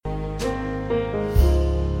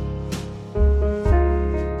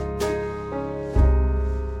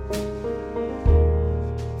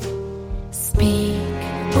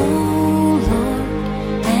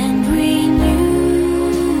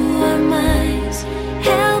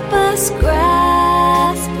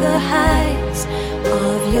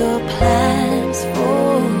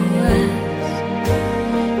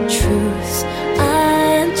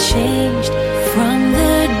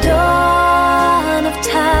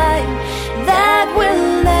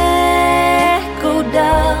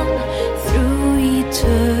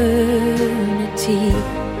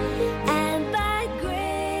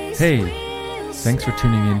Hey, thanks for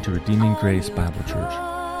tuning in to Redeeming Grace Bible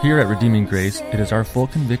Church. Here at Redeeming Grace, it is our full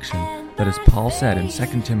conviction that, as Paul said in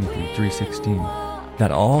 2 Timothy 3:16,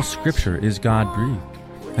 that all Scripture is God-breathed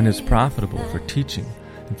and is profitable for teaching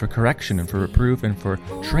and for correction and for reproof and for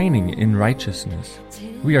training in righteousness.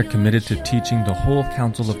 We are committed to teaching the whole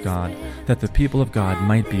counsel of God, that the people of God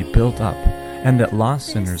might be built up and that lost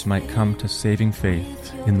sinners might come to saving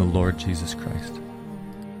faith in the Lord Jesus Christ.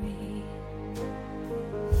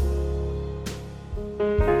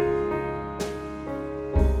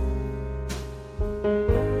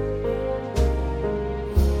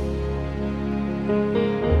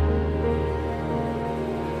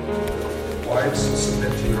 Wives,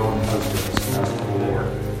 submit to your own husbands as to the Lord.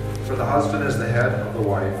 For the husband is the head of the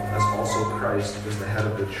wife, as also Christ is the head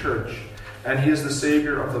of the church, and he is the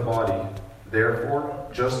Savior of the body. Therefore,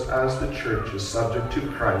 just as the church is subject to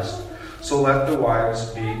Christ, so let the wives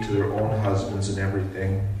be to their own husbands in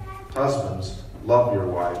everything. Husbands, love your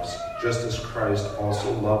wives, just as Christ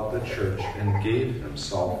also loved the church and gave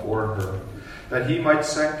himself for her, that he might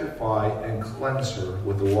sanctify and cleanse her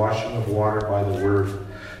with the washing of water by the word,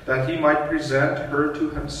 that he might present her to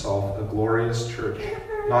himself a glorious church,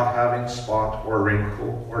 not having spot or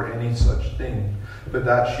wrinkle or any such thing, but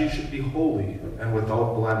that she should be holy and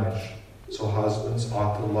without blemish. So husbands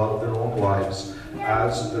ought to love their own wives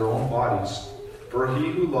as their own bodies. For he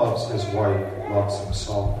who loves his wife loves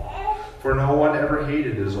himself. For no one ever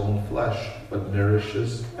hated his own flesh, but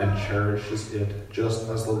nourishes and cherishes it, just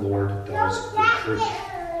as the Lord does the church.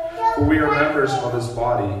 For we are members of his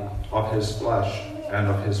body, of his flesh, and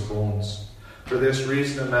of his bones. For this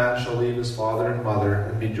reason a man shall leave his father and mother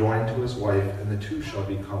and be joined to his wife, and the two shall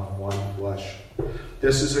become one flesh.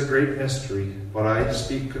 This is a great mystery, but I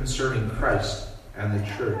speak concerning Christ and the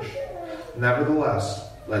church. Nevertheless,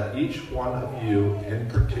 let each one of you in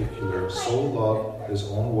particular so love his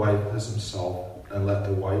own wife as himself, and let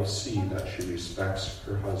the wife see that she respects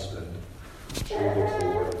her husband. Shall we go to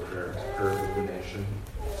the word of prayer, prayer of the nation.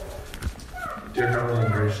 Dear Heavenly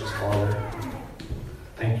and gracious Father,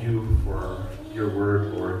 thank you for your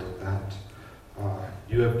word, Lord, that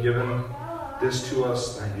you have given this to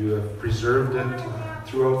us, that you have preserved it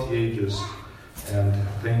throughout the ages. And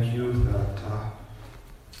thank you that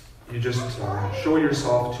you just show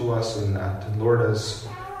yourself to us in that. And Lord, as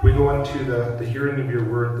we go into the hearing of your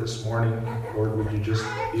word this morning, Lord, would you just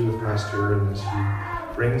be with Pastor Aaron as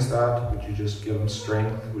he brings that? Would you just give him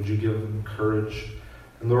strength? Would you give him courage?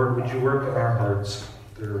 And Lord, would you work in our hearts?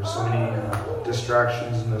 There are so many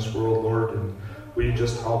distractions in this world, Lord, and will you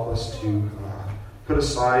just help us to put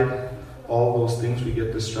aside all those things we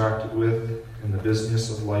get distracted with in the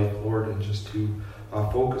business of life, Lord, and just to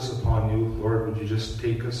focus upon you. Lord, would you just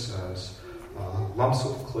take us as lumps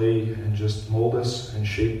of clay and just mold us and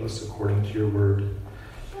shape us according to your word.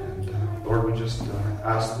 And Lord, we just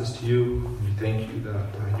ask this to you. We thank you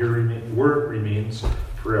that your word remains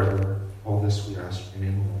forever. All this we ask in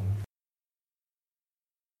your name alone.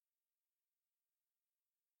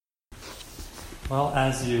 Well,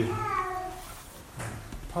 as you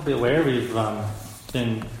probably aware, we've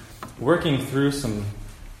been working through some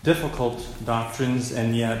difficult doctrines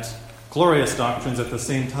and yet glorious doctrines at the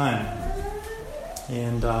same time.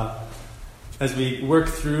 And as we work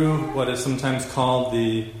through what is sometimes called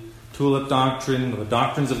the tulip doctrine, the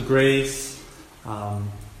doctrines of grace,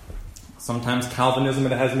 sometimes Calvinism,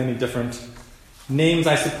 it has many different names,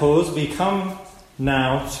 I suppose, we come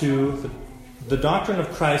now to the doctrine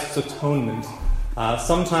of Christ's atonement,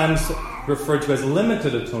 sometimes referred to as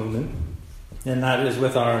limited atonement, and that is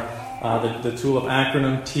with our the TULIP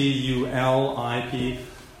acronym, TULIP.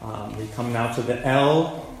 We come now to the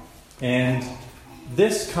L, and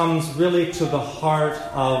this comes really to the heart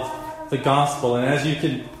of the gospel. And as you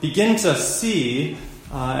can begin to see,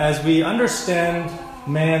 as we understand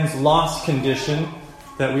man's lost condition,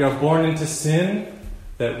 that we are born into sin,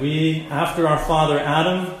 that we, after our father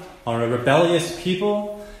Adam, are a rebellious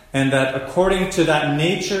people, and that according to that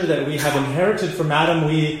nature that we have inherited from Adam,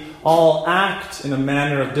 we all act in a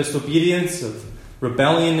manner of disobedience, of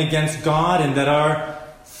rebellion against God, and that our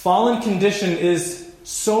fallen condition is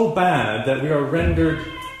so bad that we are rendered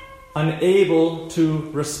unable to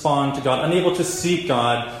respond to God, unable to seek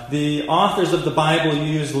God. The authors of the Bible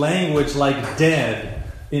use language like dead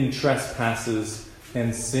in trespasses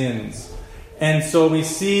and sins. And so we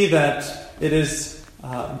see that it is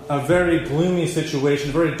a very gloomy situation,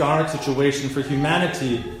 a very dark situation for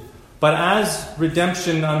humanity. But as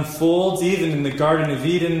redemption unfolds, even in the Garden of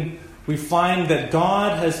Eden, we find that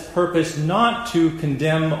God has purposed not to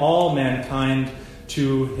condemn all mankind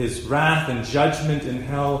to his wrath and judgment in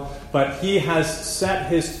hell, but he has set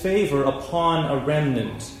his favor upon a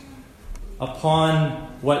remnant, upon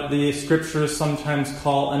what the scriptures sometimes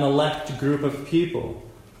call an elect group of people.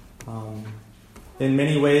 In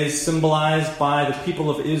many ways symbolized by the people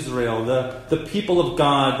of Israel, the people of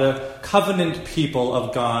God, the covenant people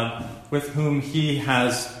of God with whom He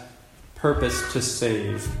has purposed to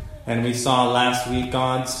save. And we saw last week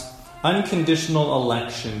God's unconditional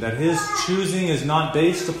election, that His choosing is not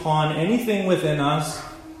based upon anything within us.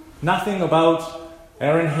 Nothing about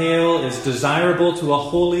Aaron Hale is desirable to a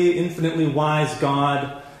holy, infinitely wise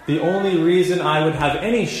God. The only reason I would have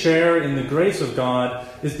any share in the grace of God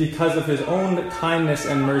is because of His own kindness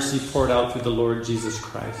and mercy poured out through the Lord Jesus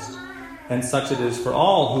Christ. And such it is for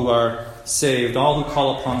all who are saved, all who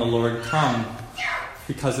call upon the Lord come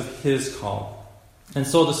because of His call. And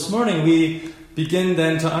so this morning we begin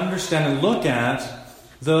then to understand and look at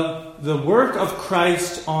the work of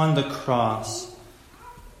Christ on the cross.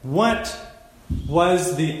 What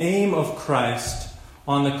was the aim of Christ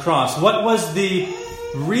on the cross? What was the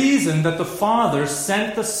reason that the Father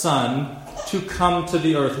sent the Son to come to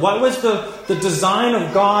the earth? What was the design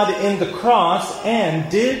of God in the cross? And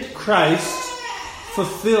did Christ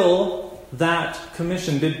fulfill that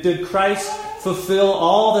commission? Did Christ fulfill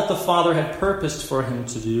all that the Father had purposed for Him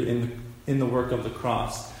to do in the work of the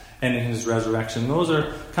cross and in His resurrection? Those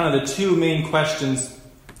are kind of the two main questions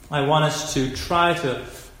I want us to try to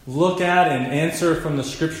look at and answer from the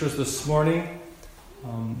Scriptures this morning.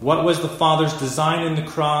 What was the Father's design in the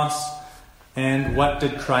cross, and what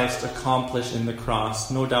did Christ accomplish in the cross?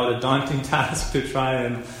 No doubt a daunting task to try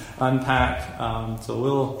and unpack. So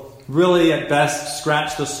we'll really at best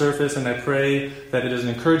scratch the surface, and I pray that it is an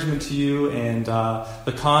encouragement to you and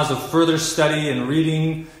the cause of further study and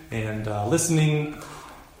reading and listening.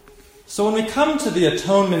 So when we come to the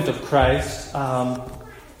atonement of Christ,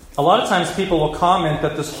 a lot of times people will comment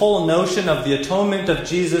that this whole notion of the atonement of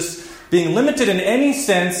Jesus being limited in any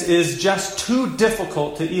sense is just too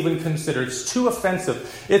difficult to even consider. It's too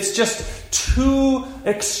offensive. It's just too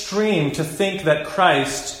extreme to think that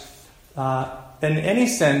Christ, in any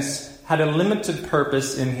sense, had a limited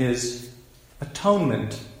purpose in His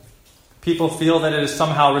atonement. People feel that it is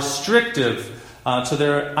somehow restrictive to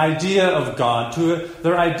their idea of God, to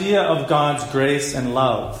their idea of God's grace and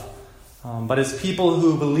love. But as people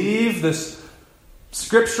who believe this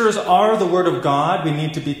Scriptures are the Word of God, we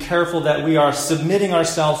need to be careful that we are submitting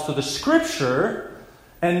ourselves to the Scripture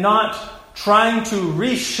and not trying to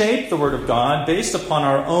reshape the Word of God based upon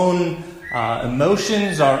our own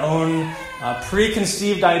emotions, our own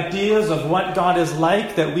preconceived ideas of what God is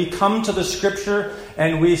like, that we come to the Scripture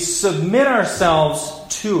and we submit ourselves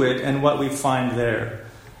to it and what we find there.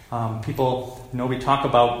 People, we talk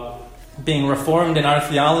about being reformed in our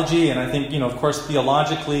theology, and I think, of course,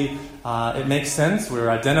 theologically, it makes sense. We're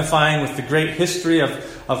identifying with the great history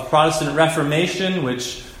of Protestant Reformation,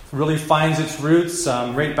 which really finds its roots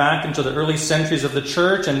right back into the early centuries of the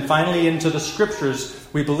church and finally into the Scriptures,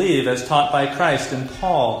 we believe, as taught by Christ and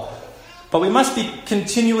Paul. But we must be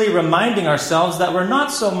continually reminding ourselves that we're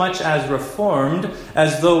not so much as reformed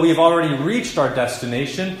as though we've already reached our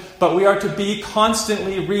destination, but we are to be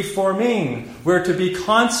constantly reforming. We're to be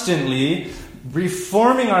constantly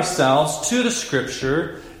reforming ourselves to the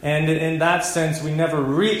Scripture, and in that sense, we never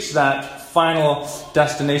reach that final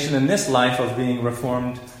destination in this life of being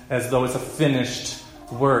reformed as though it's a finished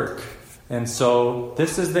work. And so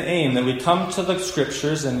this is the aim, that we come to the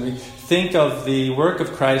Scriptures and we think of the work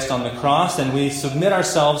of Christ on the cross and we submit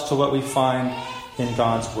ourselves to what we find in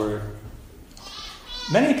God's Word.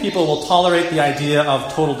 Many people will tolerate the idea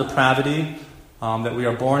of total depravity, that we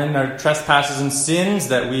are born in our trespasses and sins,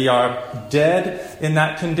 that we are dead in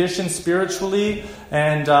that condition spiritually,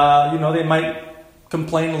 and they might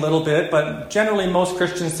complain a little bit, but generally most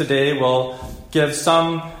Christians today will give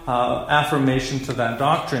some affirmation to that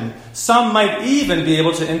doctrine. Some might even be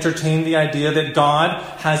able to entertain the idea that God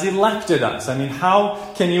has elected us. I mean,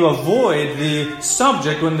 how can you avoid the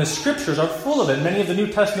subject when the Scriptures are full of it? Many of the New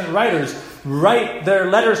Testament writers write their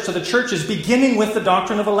letters to the churches beginning with the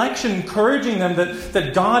doctrine of election, encouraging them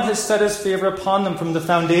that God has set His favor upon them from the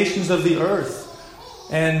foundations of the earth.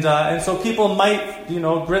 And so people might,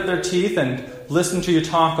 grit their teeth and listen to you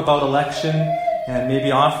talk about election and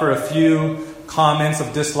maybe offer a few comments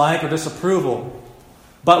of dislike or disapproval.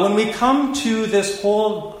 But when we come to this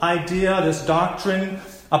whole idea, this doctrine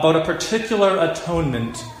about a particular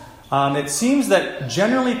atonement, it seems that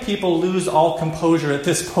generally people lose all composure at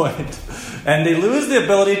this point. And they lose the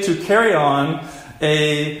ability to carry on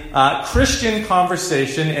a Christian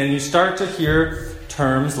conversation, and you start to hear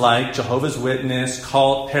terms like Jehovah's Witness,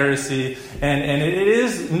 cult, heresy, and it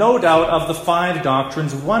is no doubt of the five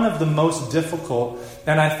doctrines one of the most difficult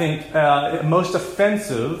and I think most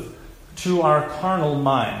offensive to our carnal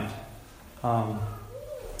mind.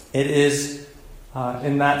 It is,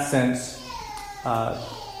 in that sense,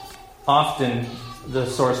 often the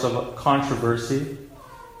source of controversy.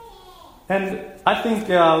 And I think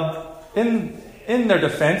in their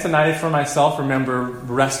defense, and I for myself remember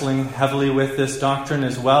wrestling heavily with this doctrine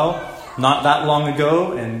as well, not that long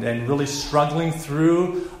ago, and really struggling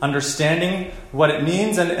through understanding what it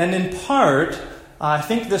means. And in part, I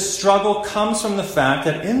think this struggle comes from the fact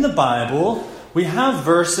that in the Bible, we have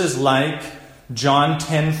verses like John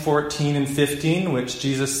 10:14 and 15, which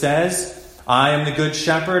Jesus says, "I am the good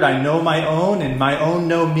shepherd, I know my own, and my own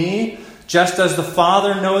know me, just as the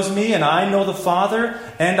Father knows me, and I know the Father,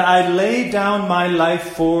 and I lay down my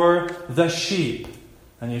life for the sheep."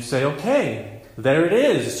 And you say, okay, there it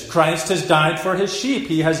is. Christ has died for his sheep.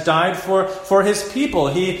 He has died for his people.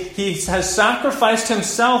 He has sacrificed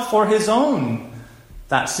himself for his own.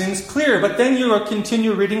 That seems clear. But then you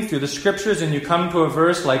continue reading through the Scriptures and you come to a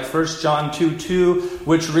verse like 1 John 2:2,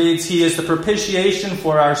 which reads, "He is the propitiation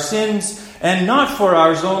for our sins, and not for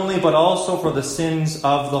ours only, but also for the sins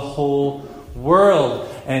of the whole world."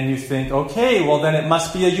 And you think, okay, well then it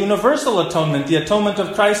must be a universal atonement. The atonement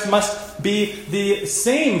of Christ must be the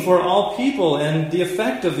same for all people, and the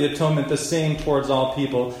effect of the atonement the same towards all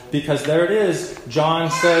people. Because there it is,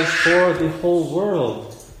 John says, for the whole world.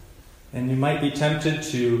 And you might be tempted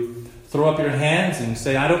to throw up your hands and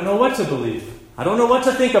say, I don't know what to believe. I don't know what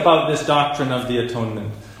to think about this doctrine of the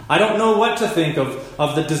atonement. I don't know what to think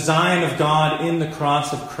of the design of God in the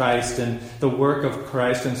cross of Christ and the work of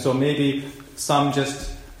Christ. And so maybe some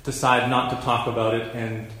just decide not to talk about it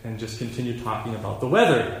and just continue talking about the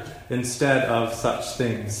weather instead of such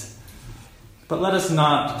things. But let us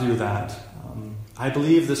not do that. I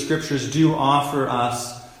believe the Scriptures do offer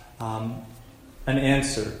us an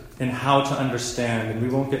answer in how to understand, and we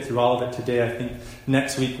won't get through all of it today. I think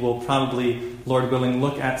next week we'll probably, Lord willing,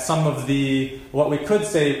 look at some of the, what we could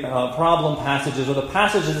say, problem passages, or the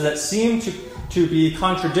passages that seem to be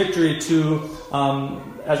contradictory to,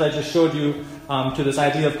 as I just showed you, to this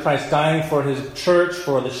idea of Christ dying for his church,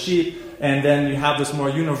 for the sheep, and then you have this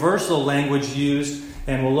more universal language used,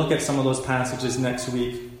 and we'll look at some of those passages next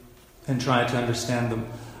week and try to understand them.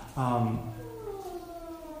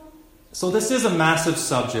 So this is a massive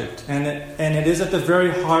subject, and it is at the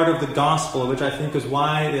very heart of the gospel, which I think is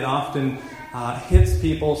why it often hits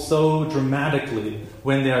people so dramatically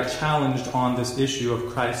when they are challenged on this issue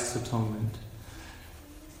of Christ's atonement.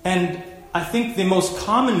 And I think the most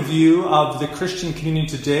common view of the Christian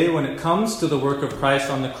community today when it comes to the work of Christ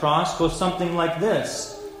on the cross goes something like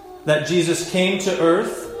this: that Jesus came to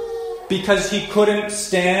earth because he couldn't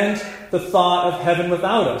stand the thought of heaven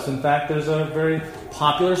without us. In fact, there's a very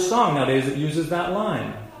popular song nowadays that uses that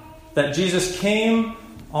line. That Jesus came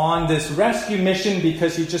on this rescue mission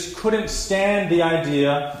because he just couldn't stand the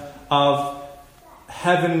idea of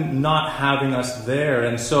heaven not having us there.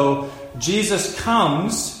 And so Jesus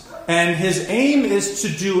comes, and his aim is to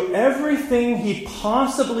do everything he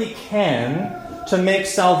possibly can to make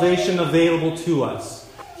salvation available to us.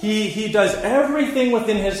 He does everything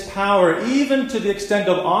within his power, even to the extent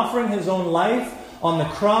of offering his own life on the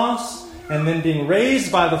cross and then being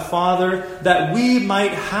raised by the Father, that we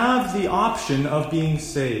might have the option of being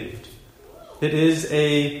saved. It is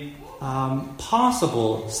a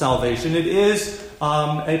possible salvation. It is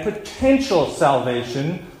a potential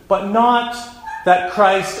salvation, but not that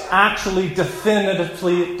Christ actually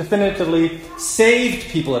definitively saved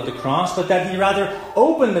people at the cross, but that he rather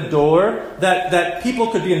opened the door that people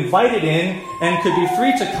could be invited in and could be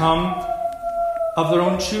free to come of their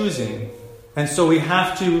own choosing. And so we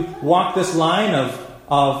have to walk this line of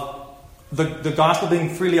the gospel being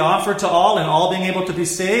freely offered to all and all being able to be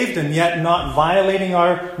saved, and yet not violating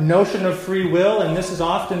our notion of free will. And this is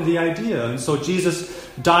often the idea. And so Jesus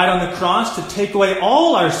died on the cross to take away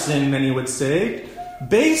all our sin, many would say,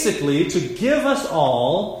 basically to give us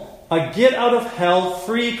all a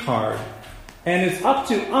get-out-of-hell-free card. And it's up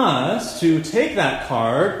to us to take that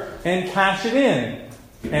card and cash it in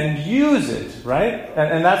and use it, right?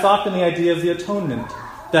 And that's often the idea of the atonement.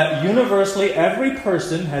 That universally every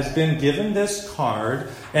person has been given this card,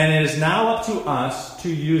 and it is now up to us to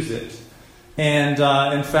use it. And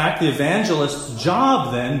in fact, the evangelist's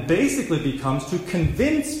job then basically becomes to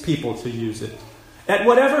convince people to use it at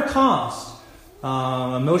whatever cost.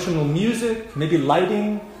 Emotional music, maybe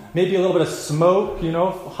lighting, maybe a little bit of smoke,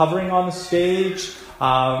 hovering on the stage,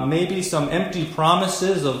 maybe some empty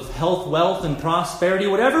promises of health, wealth, and prosperity,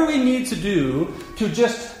 whatever we need to do to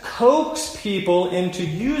just coax people into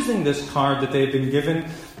using this card that they've been given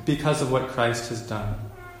because of what Christ has done.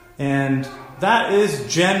 And that is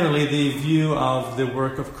generally the view of the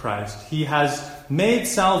work of Christ. He has made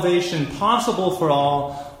salvation possible for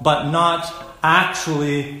all, but not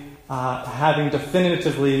actually having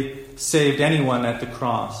definitively saved anyone at the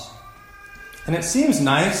cross. And it seems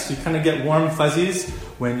nice. You kind of get warm fuzzies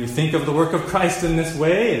when you think of the work of Christ in this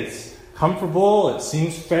way. It's comfortable. It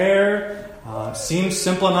seems fair. Seems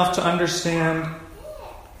simple enough to understand.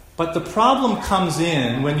 But the problem comes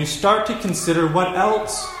in when you start to consider what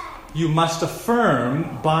else you must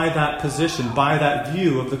affirm by that position, by that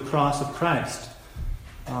view of the cross of Christ.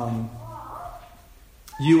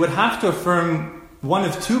 You would have to affirm one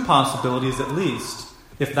of two possibilities at least,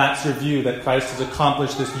 if that's your view, that Christ has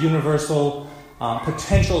accomplished this universal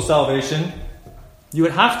potential salvation. You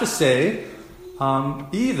would have to say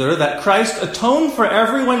either that Christ atoned for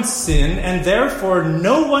everyone's sin and therefore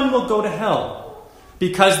no one will go to hell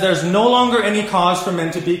because there's no longer any cause for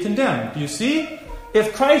men to be condemned. You see?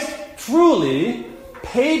 If Christ truly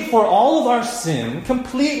paid for all of our sin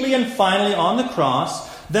completely and finally on the cross,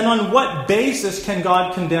 then on what basis can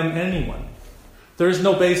God condemn anyone? There is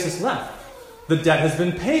no basis left. The debt has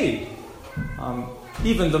been paid.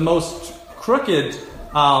 Even the most crooked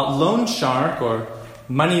loan shark or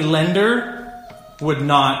money lender would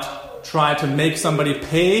not try to make somebody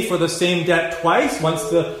pay for the same debt twice. Once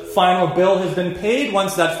the final bill has been paid,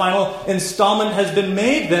 once that final installment has been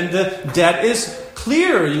made, then the debt is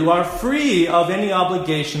clear. You are free of any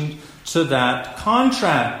obligation to that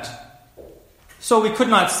contract. So we could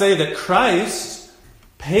not say that Christ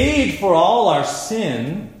paid for all our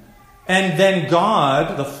sin, and then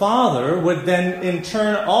God, the Father, would then in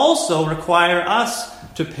turn also require us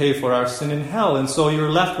to pay for our sin in hell. And so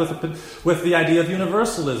you're left with the idea of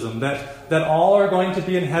universalism, that all are going to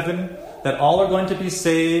be in heaven, that all are going to be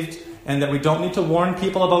saved, and that we don't need to warn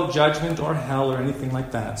people about judgment or hell or anything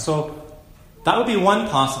like that. So that would be one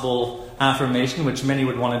possible affirmation, which many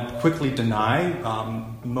would want to quickly deny.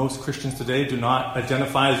 Most Christians today do not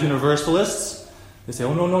identify as universalists. They say,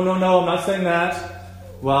 oh, no, I'm not saying that.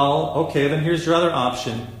 Well, okay, then here's your other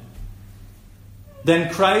option.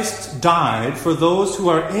 Then Christ died for those who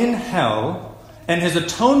are in hell, and his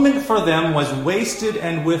atonement for them was wasted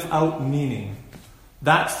and without meaning.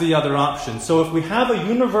 That's the other option. So if we have a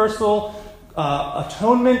universal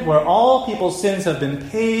atonement where all people's sins have been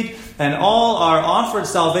paid and all are offered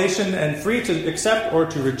salvation and free to accept or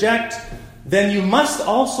to reject, then you must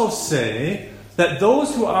also say that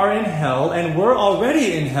those who are in hell and were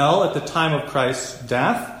already in hell at the time of Christ's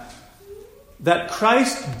death, that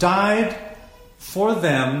Christ died for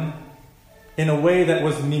them in a way that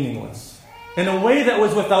was meaningless, in a way that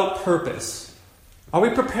was without purpose. Are we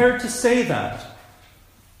prepared to say that?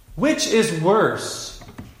 Which is worse?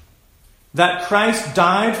 That Christ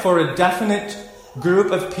died for a definite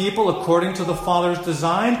group of people according to the Father's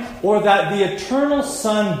design, or that the eternal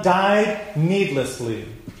Son died needlessly?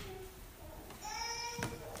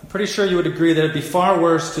 I'm pretty sure you would agree that it would be far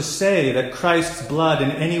worse to say that Christ's blood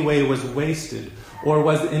in any way was wasted or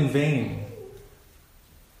was in vain.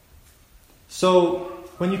 So,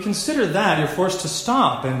 when you consider that, you're forced to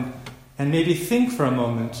stop and maybe think for a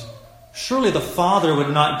moment. Surely the Father would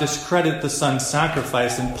not discredit the Son's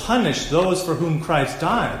sacrifice and punish those for whom Christ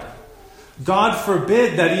died. God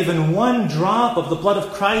forbid that even one drop of the blood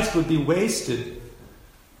of Christ would be wasted.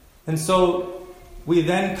 And so we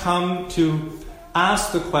then come to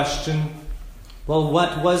ask the question, well,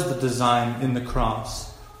 what was the design in the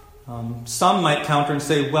cross? Some might counter and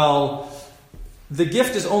say, well, the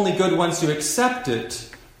gift is only good once you accept it.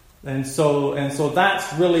 And so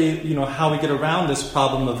that's really, how we get around this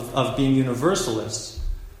problem of being universalists.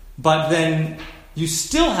 But then you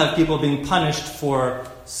still have people being punished for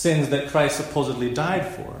sins that Christ supposedly died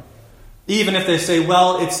for. Even if they say,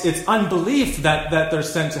 well, it's unbelief that they're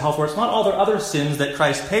sent to hell for. It's not all their other sins that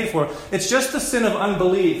Christ paid for. It's just the sin of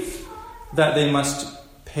unbelief that they must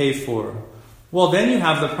pay for. Well, then you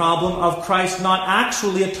have the problem of Christ not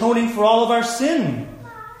actually atoning for all of our sin.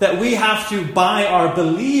 That we have to, by our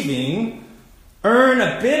believing, earn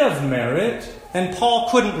a bit of merit. And Paul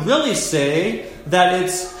couldn't really say that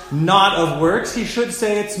it's not of works. He should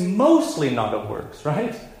say it's mostly not of works,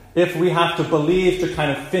 right? If we have to believe to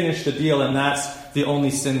kind of finish the deal, and that's the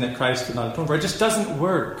only sin that Christ did not atone for. It just doesn't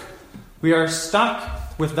work. We are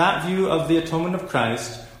stuck with that view of the atonement of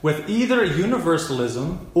Christ, with either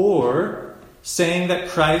universalism or saying that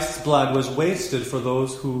Christ's blood was wasted for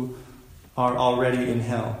those who are already in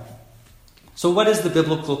hell. So what is the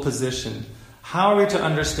biblical position? How are we to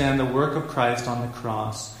understand the work of Christ on the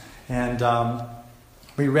cross? And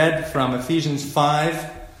we read from Ephesians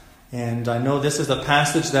 5, and I know this is a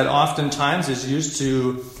passage that oftentimes is used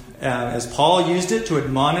to as Paul used it to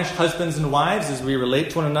admonish husbands and wives as we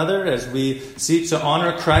relate to one another, as we seek to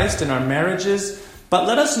honor Christ in our marriages. But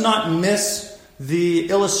let us not miss the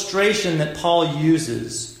illustration that Paul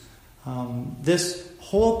uses. This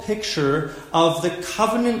whole picture of the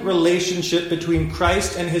covenant relationship between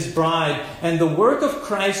Christ and his bride and the work of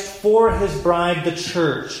Christ for his bride, the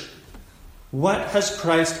church. What has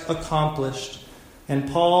Christ accomplished?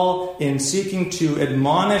 And Paul, in seeking to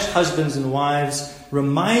admonish husbands and wives,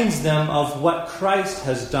 reminds them of what Christ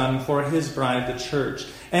has done for his bride, the church.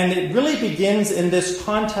 And it really begins in this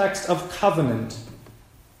context of covenant.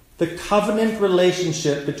 The covenant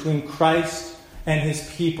relationship between Christ and his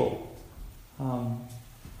people.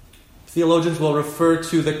 Theologians will refer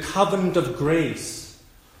to the covenant of grace,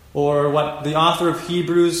 or what the author of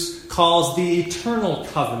Hebrews calls the eternal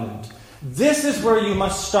covenant. This is where you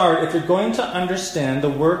must start if you're going to understand the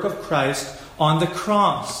work of Christ on the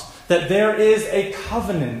cross. That there is a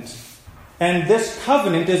covenant. And this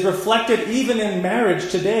covenant is reflected even in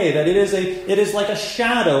marriage today. That it is like a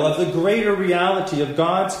shadow of the greater reality of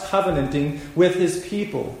God's covenanting with his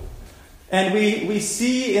people. And we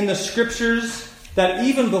see in the Scriptures that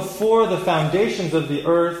even before the foundations of the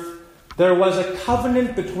earth, there was a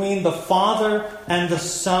covenant between the Father and the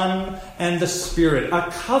Son and the Spirit.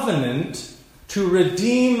 A covenant to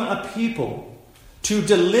redeem a people, to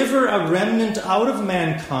deliver a remnant out of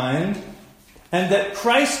mankind, and that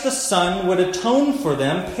Christ the Son would atone for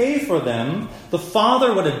them, pay for them. The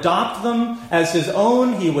Father would adopt them as his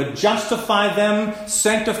own. He would justify them,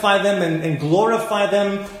 sanctify them, and glorify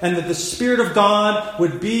them. And that the Spirit of God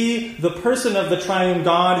would be the person of the triune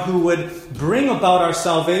God who would bring about our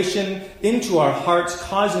salvation into our hearts,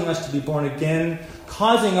 causing us to be born again,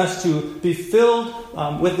 causing us to be filled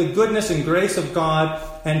with the goodness and grace of God,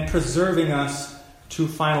 and preserving us to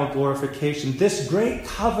final glorification. This great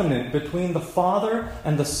covenant between the Father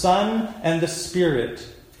and the Son and the Spirit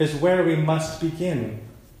is where we must begin.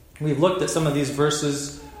 We've looked at some of these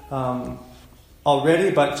verses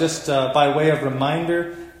already, but just by way of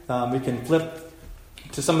reminder, we can flip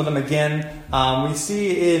to some of them again. We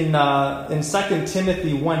see in 2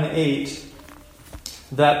 Timothy 1:8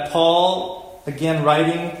 that Paul, again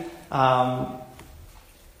writing,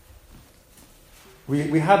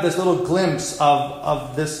 we have this little glimpse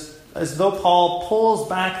of this, as though Paul pulls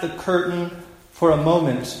back the curtain for a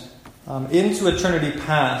moment into eternity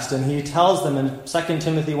past. And he tells them in 2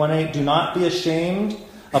 Timothy 1:8, "Do not be ashamed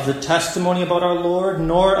of the testimony about our Lord,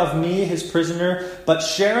 nor of me, his prisoner, but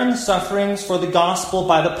share in the sufferings for the gospel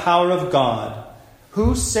by the power of God,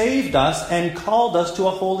 who saved us and called us to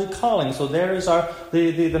a holy calling." So there is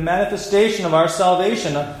the manifestation of our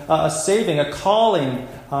salvation, a saving, a calling,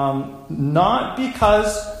 not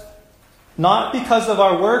because of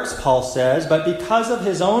our works, Paul says, but because of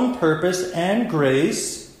his own purpose and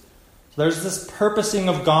grace. There's this purposing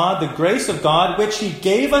of God, the grace of God, which he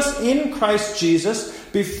gave us in Christ Jesus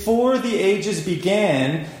before the ages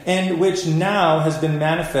began, and which now has been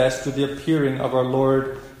manifest through the appearing of our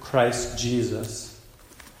Lord Christ Jesus.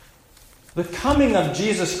 The coming of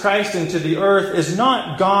Jesus Christ into the earth is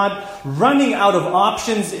not God running out of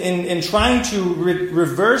options in trying to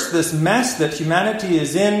reverse this mess that humanity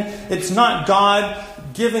is in. It's not God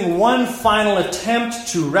giving one final attempt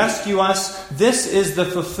to rescue us. This is the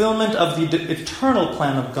fulfillment of the eternal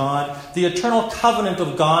plan of God, the eternal covenant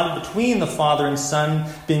of God between the Father and Son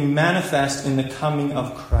being manifest in the coming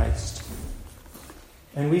of Christ.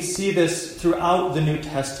 And we see this throughout the New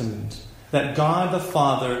Testament, that God the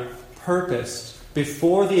Father purposed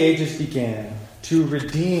before the ages began to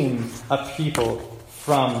redeem a people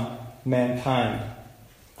from mankind.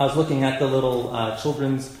 I was looking at the little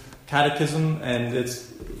children's catechism, and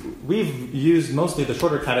we've used mostly the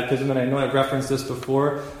shorter catechism, and I know I've referenced this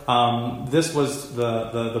before. This was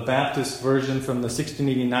the Baptist version from the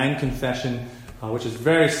 1689 confession, which is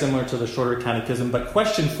very similar to the shorter catechism. But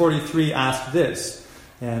question 43 asked this,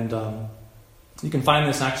 and you can find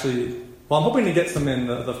this actually. Well, I'm hoping to get some in.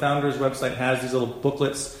 The Founders website has these little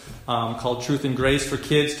booklets called Truth and Grace for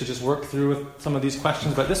kids to just work through with some of these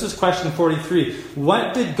questions. But this is question 43.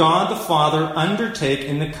 What did God the Father undertake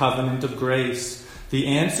in the covenant of grace? The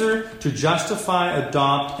answer: to justify,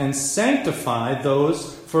 adopt, and sanctify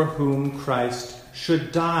those for whom Christ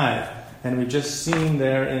should die. And we've just seen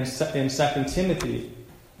there in 2 Timothy.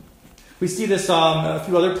 We see this a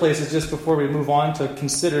few other places just before we move on to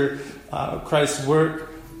consider Christ's work.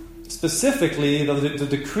 Specifically, the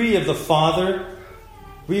decree of the Father.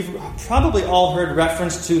 We've probably all heard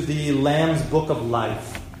reference to the Lamb's Book of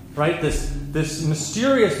Life, right? This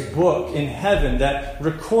mysterious book in heaven that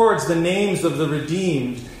records the names of the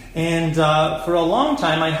redeemed. And for a long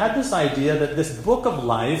time, I had this idea that this book of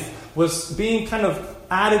life was being kind of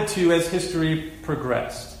added to as history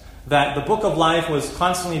progressed. That the book of life was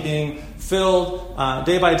constantly being filled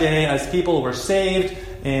day by day as people were saved,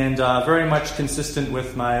 and very much consistent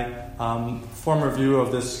with my former view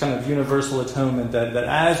of this kind of universal atonement, that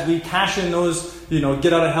as we cash in those,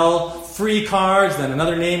 get out of hell free cards, then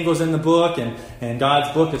another name goes in the book, and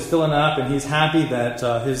God's book is filling up, and He's happy that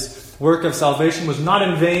His work of salvation was not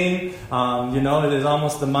in vain. It is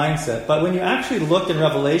almost the mindset. But when you actually look in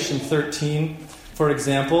Revelation 13, for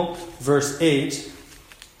example, verse 8,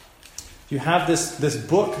 you have this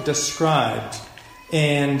book described,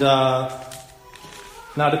 and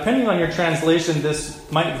now depending on your translation,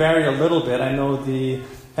 this might vary a little bit. I know the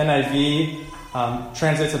NIV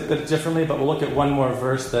translates a bit differently, but we'll look at one more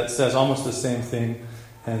verse that says almost the same thing,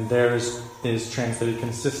 and theirs is translated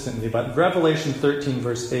consistently. But Revelation 13,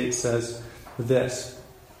 verse 8 says this.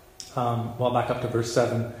 Back up to verse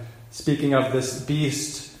 7. Speaking of this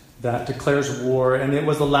beast that declares war, and it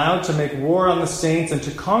was allowed to make war on the saints and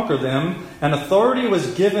to conquer them, and authority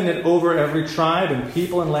was given it over every tribe and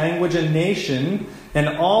people and language and nation, and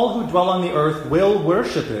all who dwell on the earth will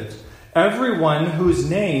worship it. Everyone whose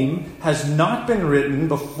name has not been written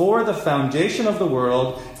before the foundation of the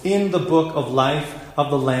world in the book of life of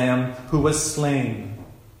the Lamb who was slain.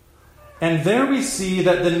 And there we see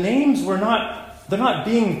that the names they're not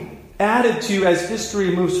being added to as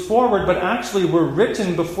history moves forward, but actually were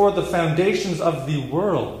written before the foundations of the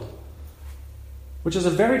world, which is a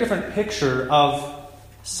very different picture of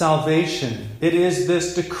salvation. It is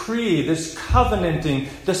this decree, this covenanting,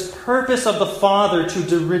 this purpose of the Father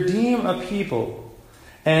to redeem a people,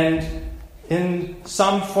 and in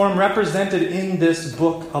some form represented in this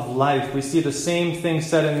book of life. We see the same thing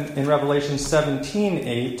said in Revelation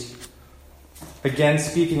 17:8, again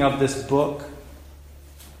speaking of this book.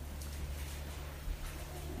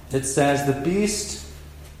 It says, "The beast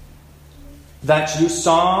that you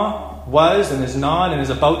saw was and is not and is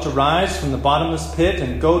about to rise from the bottomless pit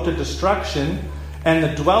and go to destruction, and the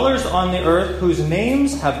dwellers on the earth whose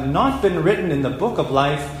names have not been written in the book of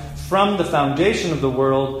life from the foundation of the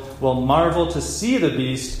world will marvel to see the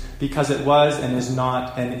beast, because it was and is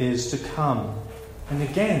not and is to come." And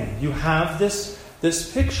again, you have this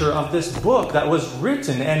picture of this book that was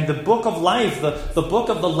written, and the book of life, the book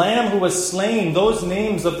of the Lamb who was slain, those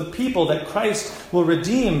names of the people that Christ will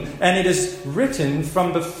redeem, and it is written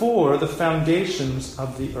from before the foundations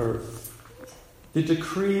of the earth. The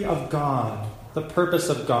decree of God, the purpose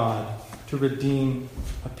of God to redeem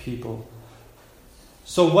a people.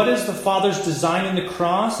 So what is the Father's design in the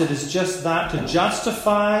cross? It is just that, to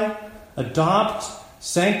justify, adopt,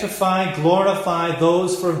 sanctify, glorify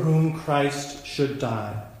those for whom Christ should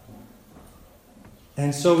die.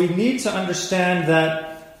 And so we need to understand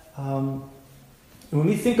that when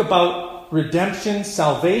we think about redemption,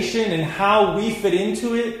 salvation, and how we fit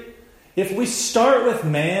into it, if we start with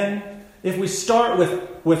man, if we start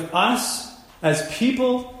with us as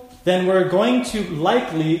people, then we're going to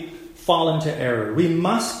likely fall into error. We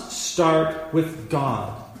must start with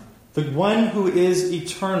God, the one who is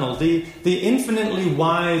eternal, the infinitely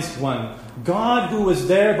wise one. God who was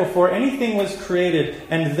there before anything was created,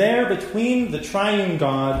 and there between the triune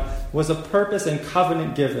God was a purpose and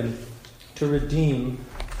covenant given to redeem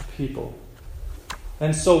people.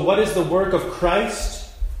 And so what is the work of Christ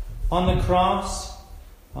on the cross?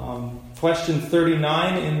 Question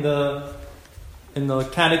 39 in the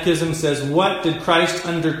Catechism says, "What did Christ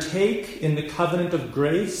undertake in the covenant of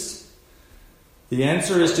grace?" The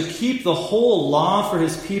answer is to keep the whole law for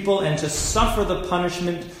His people and to suffer the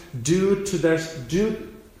punishment due to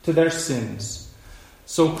their sins.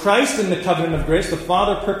 So Christ in the covenant of grace, the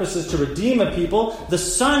Father purposes to redeem a people. The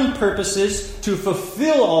Son purposes to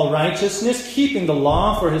fulfill all righteousness, keeping the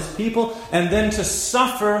law for His people, and then to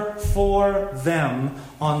suffer for them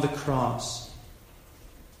on the cross.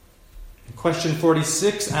 Question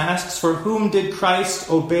 46 asks, for whom did Christ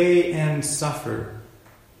obey and suffer?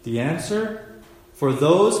 The answer, for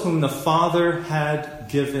those whom the Father had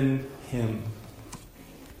given Him.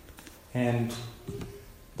 And it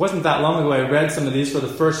wasn't that long ago I read some of these for the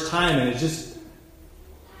first time, and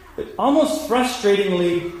it almost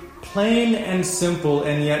frustratingly plain and simple,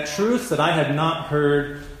 and yet truths that I had not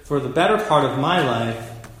heard for the better part of my life.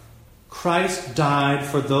 Christ died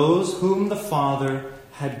for those whom the Father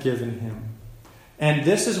had given Him. And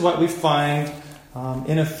this is what we find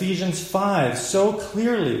in Ephesians 5 so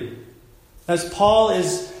clearly. As Paul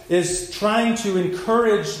is trying to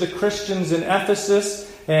encourage the Christians in Ephesus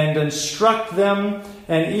and instruct them,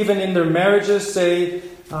 and even in their marriages say,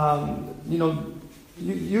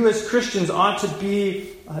 you as Christians ought to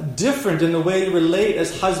be different in the way you relate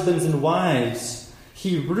as husbands and wives.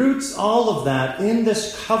 He roots all of that in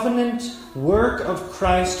this covenant work of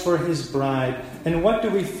Christ for his bride. And what do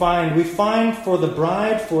we find? We find for the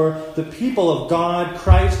bride, for the people of God,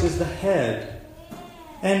 Christ is the head.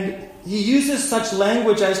 And he uses such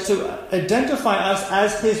language as to identify us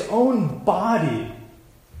as his own body.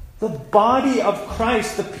 The body of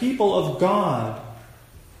Christ, the people of God.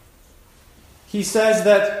 He says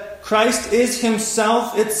that Christ is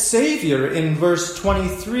himself its Savior in verse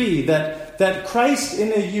 23. That Christ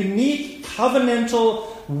in a unique covenantal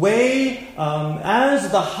way, as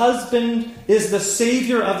the husband is the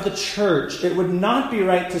Savior of the church. It would not be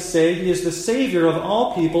right to say he is the Savior of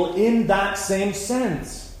all people in that same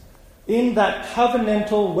sense. In that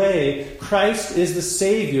covenantal way, Christ is the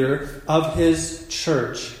Savior of his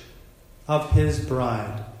church, of his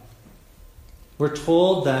bride. We're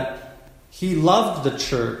told that he loved the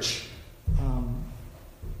church,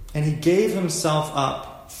 and he gave himself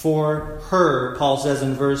up for her, Paul says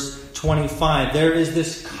in verse 25. There is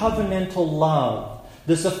this covenantal love,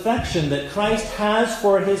 this affection that Christ has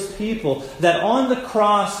for his people, that on the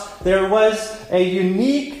cross there was a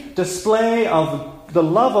unique display of the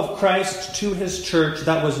love of Christ to his church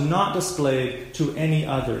that was not displayed to any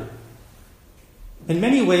other. In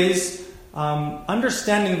many ways,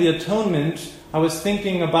 understanding the atonement, I was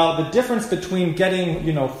thinking about the difference between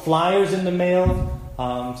getting, flyers in the mail.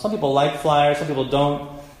 Some people like flyers, some people don't.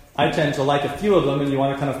 I tend to like a few of them, and you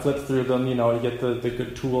want to kind of flip through them. You get the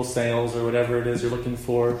good tool sales or whatever it is you're looking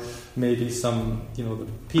for. Maybe some, the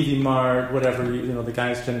PV Mart, whatever. The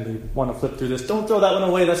guys generally want to flip through this. Don't throw that one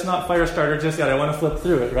away. That's not fire starter just yet. I want to flip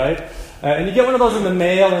through it, right? And you get one of those in the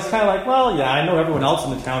mail, and it's kind of like, well, yeah, I know everyone else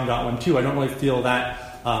in the town got one too. I don't really feel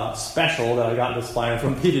that special that I got this flyer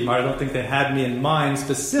from PV Mart. I don't think they had me in mind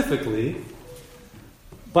specifically.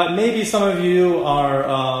 But maybe some of you are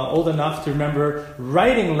old enough to remember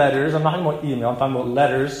writing letters. I'm not talking about email. I'm talking about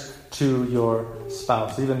letters to your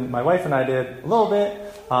spouse. Even my wife and I did a little bit.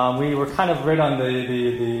 We were kind of right on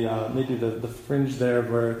the fringe there,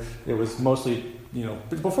 where it was mostly,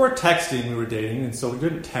 before texting we were dating, and so we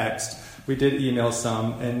didn't text. We did email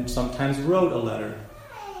some, and sometimes wrote a letter.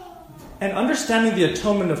 And understanding the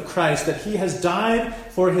atonement of Christ, that he has died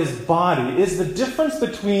for his body, is the difference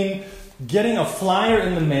between getting a flyer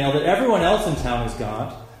in the mail that everyone else in town has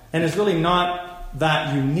got, and is really not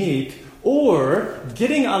that unique, or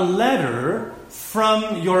getting a letter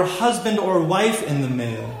from your husband or wife in the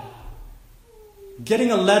mail.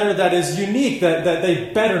 Getting a letter that is unique, that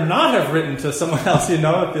they better not have written to someone else,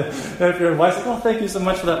 If your wife's like, oh, thank you so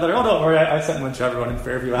much for that letter. Oh, don't worry, I sent one to everyone in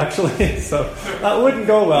Fairview, actually. So that wouldn't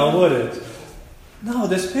go well, would it? No,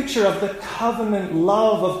 this picture of the covenant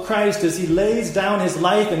love of Christ as he lays down his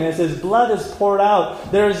life and as his blood is poured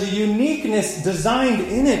out, there is a uniqueness designed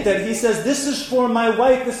in it that he says, this is for my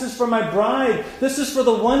wife, this is for my bride, this is for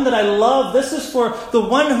the one that I love, this is for the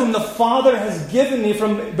one whom the Father has given me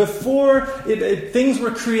from before things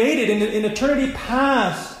were created in eternity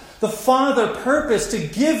past. The Father purposed to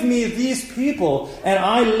give me these people, and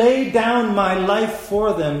I lay down my life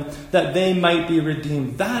for them that they might be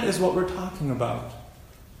redeemed. That is what we're talking about.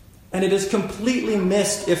 And it is completely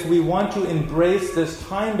missed if we want to embrace this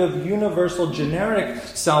kind of universal generic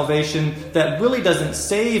salvation that really doesn't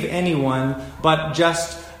save anyone, but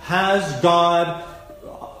just has God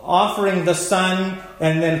offering the Son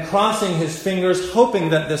and then crossing his fingers,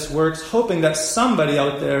 hoping that this works, hoping that somebody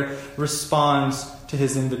out there responds to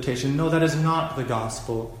his invitation. No, that is not the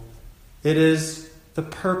gospel. It is the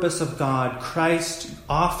purpose of God, Christ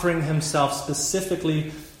offering himself specifically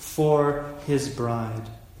for his bride.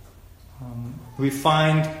 We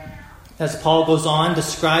find, as Paul goes on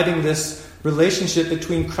describing this relationship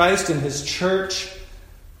between Christ and his church,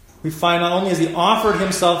 we find not only has he offered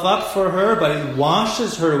himself up for her, but he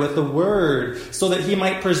washes her with the word so that he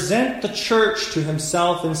might present the church to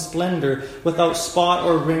himself in splendor, without spot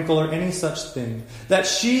or wrinkle or any such thing, that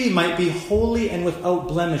she might be holy and without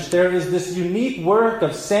blemish. There is this unique work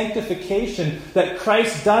of sanctification that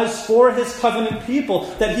Christ does for his covenant people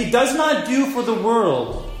that he does not do for the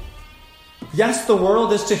world. Yes, the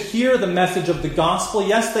world is to hear the message of the gospel.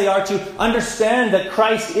 Yes, they are to understand that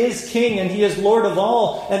Christ is King and he is Lord of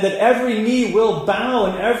all, and that every knee will bow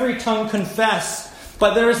and every tongue confess.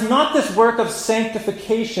 But there is not this work of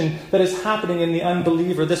sanctification that is happening in the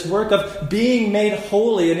unbeliever, this work of being made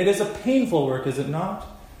holy, and it is a painful work, is it not?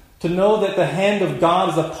 To know that the hand of God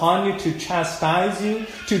is upon you to chastise you,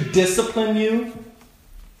 to discipline you.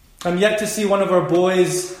 I'm yet to see one of our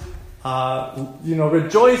boys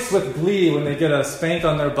rejoice with glee when they get a spank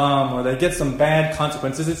on their bum or they get some bad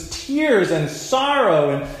consequences. It's tears and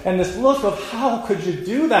sorrow and this look of, how could you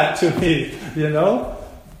do that to me,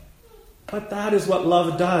 But that is what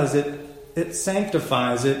love does. It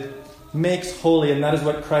sanctifies, it makes holy, and that is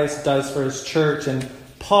what Christ does for his church. And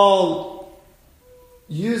Paul,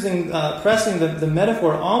 pressing the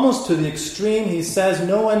metaphor almost to the extreme, he says,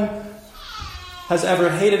 no one has ever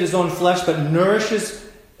hated his own flesh, but nourishes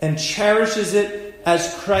and cherishes it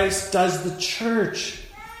as Christ does the church.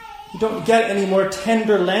 You don't get any more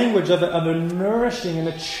tender language of a nourishing and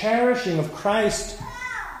a cherishing of Christ,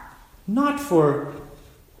 not for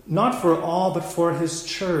all, but for his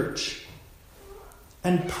church.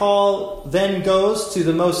 And Paul then goes to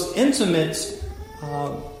the most intimate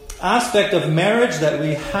aspect of marriage that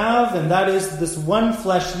we have, and that is this one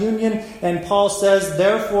flesh union. And Paul says,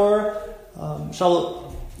 therefore,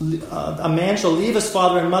 a man shall leave his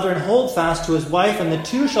father and mother and hold fast to his wife, and the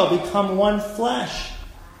two shall become one flesh.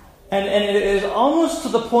 And it is almost to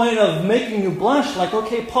the point of making you blush, like,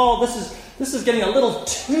 okay, Paul, this is getting a little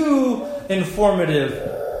too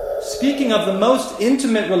informative. Speaking of the most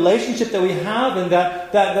intimate relationship that we have, and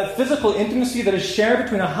that physical intimacy that is shared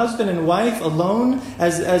between a husband and wife alone,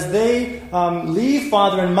 as they leave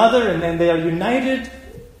father and mother and they are united.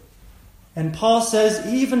 And Paul says,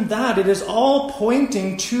 even that, it is all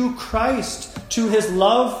pointing to Christ, to his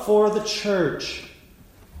love for the church.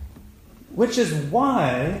 Which is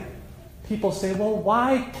why people say, well,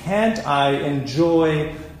 why can't I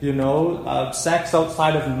enjoy, sex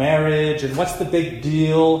outside of marriage? And what's the big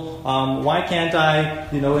deal? Why can't I,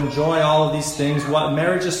 enjoy all of these things?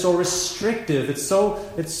 Marriage is so restrictive. It's so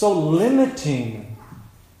limiting.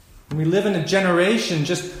 And we live in a generation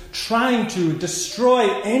just trying to destroy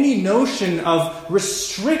any notion of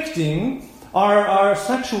restricting our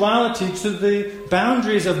sexuality to the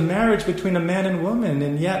boundaries of marriage between a man and woman.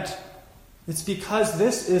 And yet, it's because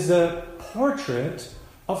this is a portrait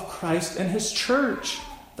of Christ and his church.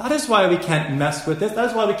 That is why we can't mess with it.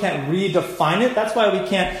 That's why we can't redefine it. That's why we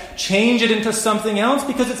can't change it into something else,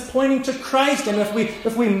 because it's pointing to Christ. And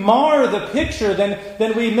if we mar the picture,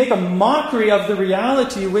 then we make a mockery of the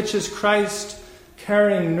reality, which is Christ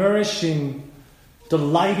caring, nourishing,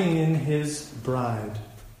 delighting in his bride.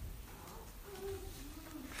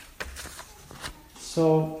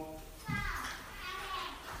 So,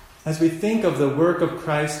 as we think of the work of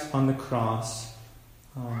Christ on the cross,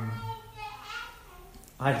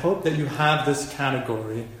 I hope that you have this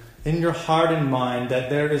category in your heart and mind,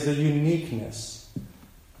 that there is a uniqueness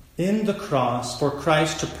in the cross for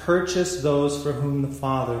Christ to purchase those for whom the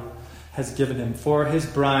Father has given him, for his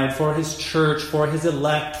bride, for his church, for his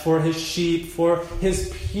elect, for his sheep, for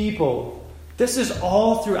his people. This is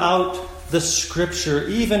all throughout the Scripture.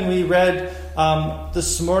 Even we read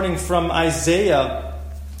this morning from Isaiah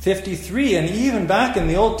 53, and even back in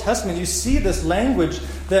the Old Testament, you see this language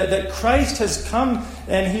that Christ has come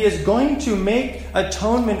and he is going to make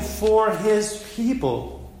atonement for his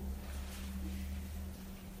people.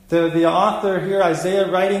 The author here, Isaiah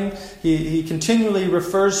writing, he continually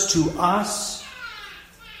refers to us.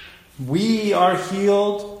 We are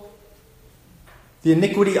healed. The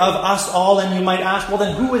iniquity of us all. And you might ask, well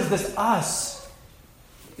then who is this us?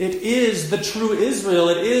 It is the true Israel.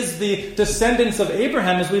 It is the descendants of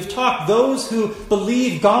Abraham, as we've talked, those who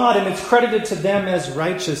believe God and it's credited to them as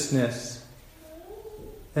righteousness.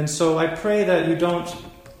 And so I pray that you don't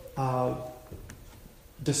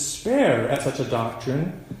despair at such a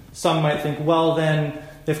doctrine. Some might think, well then,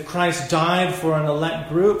 if Christ died for an elect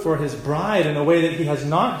group, for his bride, in a way that he has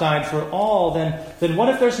not died for all, then what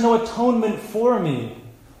if there's no atonement for me?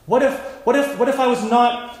 What if I was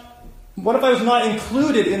not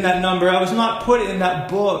included in that number? I was not put in that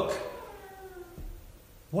book.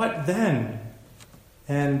 What then?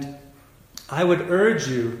 And I would urge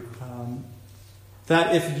you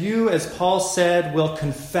that if you, as Paul said, will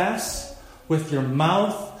confess with your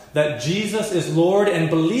mouth that Jesus is Lord and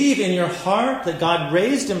believe in your heart that God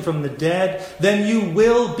raised him from the dead, then you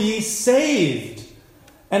will be saved.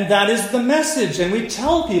 And that is the message. And we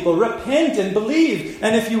tell people, repent and believe.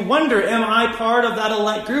 And if you wonder, am I part of that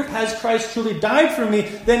elect group? Has Christ truly died for me?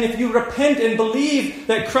 Then if you repent and believe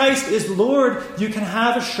that Christ is Lord, you can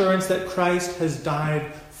have assurance that Christ has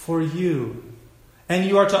died for you. And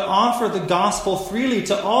you are to offer the gospel freely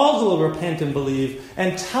to all who will repent and believe,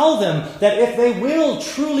 and tell them that if they will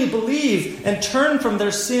truly believe and turn from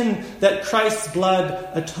their sin, that Christ's blood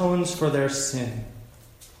atones for their sin.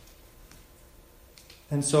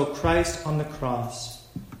 And so Christ on the cross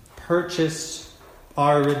purchased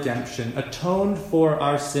our redemption, atoned for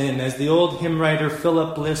our sin. As the old hymn writer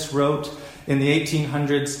Philip Bliss wrote, in the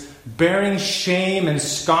 1800s, bearing shame and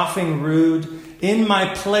scoffing rude, in my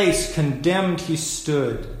place condemned he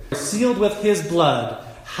stood, sealed with his blood.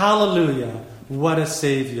 Hallelujah, what a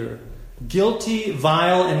Savior. Guilty,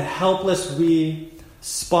 vile, and helpless we,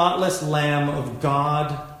 spotless Lamb of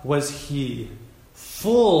God was he.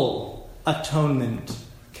 Full atonement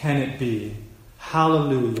can it be.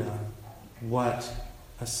 Hallelujah, what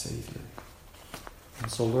a Savior. And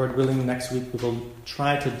so, Lord willing, next week we will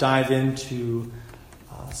try to dive into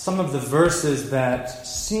some of the verses that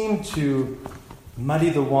seem to muddy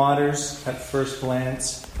the waters at first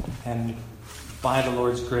glance, and by the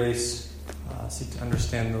Lord's grace, seek to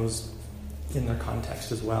understand those in their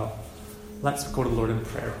context as well. Let's go to the Lord in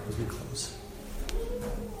prayer as we close.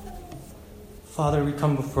 Father, we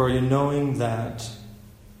come before you knowing that,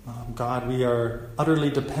 God, we are utterly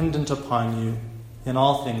dependent upon you in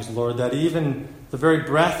all things, Lord, that even the very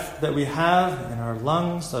breath that we have in our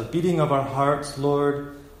lungs, the beating of our hearts,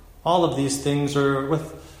 Lord, all of these things are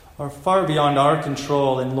far beyond our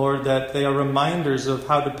control, and Lord, that they are reminders of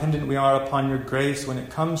how dependent we are upon your grace when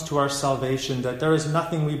it comes to our salvation, that there is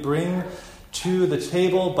nothing we bring to the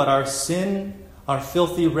table but our sin, our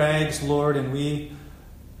filthy rags, Lord, and we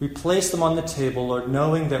place them on the table, Lord,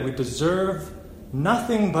 knowing that we deserve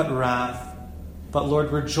nothing but wrath, but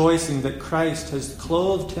Lord, rejoicing that Christ has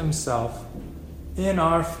clothed himself in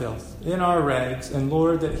our filth, in our rags, and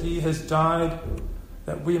Lord, that he has died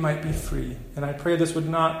that we might be free. And I pray this would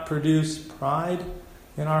not produce pride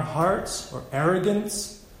in our hearts or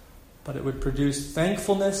arrogance, but it would produce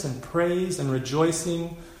thankfulness and praise and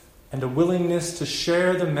rejoicing and a willingness to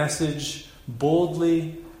share the message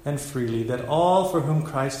boldly and freely, that all for whom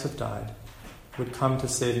Christ hath died would come to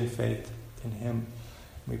saving faith in him.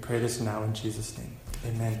 We pray this now in Jesus' name.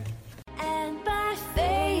 Amen. And by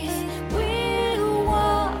faith we'll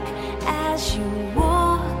walk as you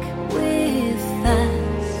walk with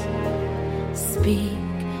us. Speak,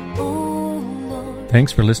 O Lord.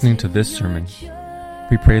 Thanks for listening to this sermon.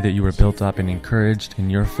 We pray that you were built up and encouraged in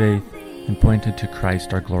your faith and pointed to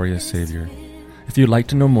Christ, our glorious Savior. If you'd like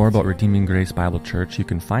to know more about Redeeming Grace Bible Church, you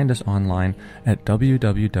can find us online at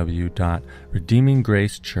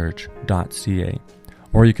www.redeeminggracechurch.ca.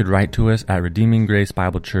 Or you could write to us at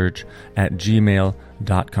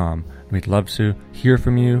redeeminggracebiblechurch@gmail.com. We'd love to hear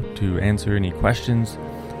from you, to answer any questions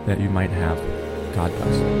that you might have. God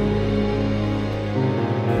bless.